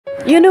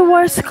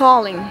Universe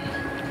calling.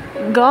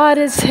 God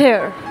is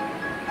here.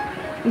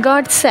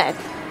 God said,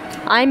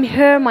 I'm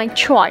here, my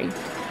child,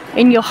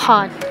 in your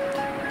heart.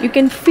 You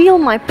can feel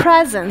my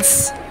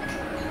presence.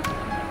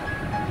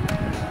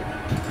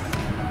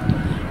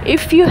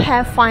 If you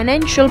have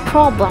financial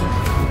problem,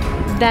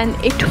 then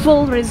it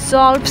will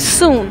resolve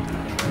soon.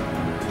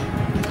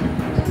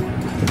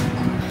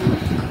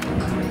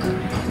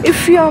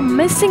 If you are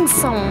missing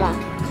someone,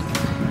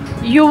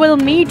 you will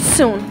meet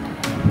soon.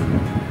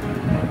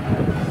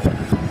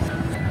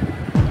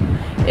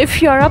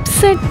 If you are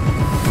upset,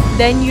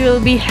 then you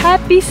will be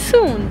happy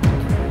soon.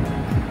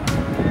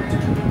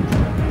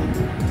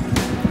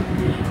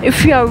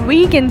 If you are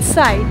weak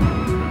inside,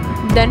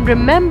 then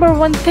remember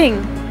one thing.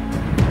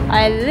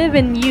 I live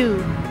in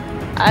you.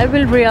 I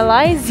will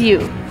realize you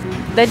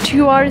that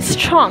you are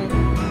strong.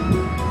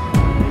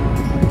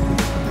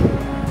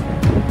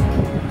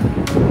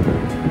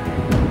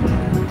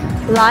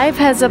 Life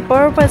has a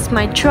purpose,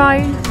 my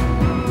child.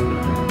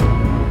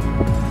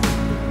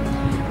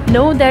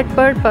 Know that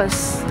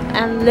purpose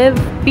and live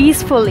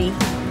peacefully.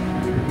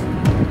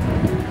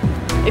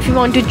 If you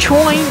want to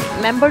join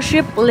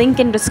membership, link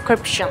in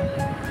description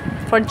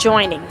for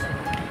joining.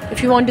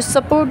 If you want to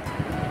support,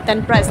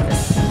 then press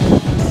this.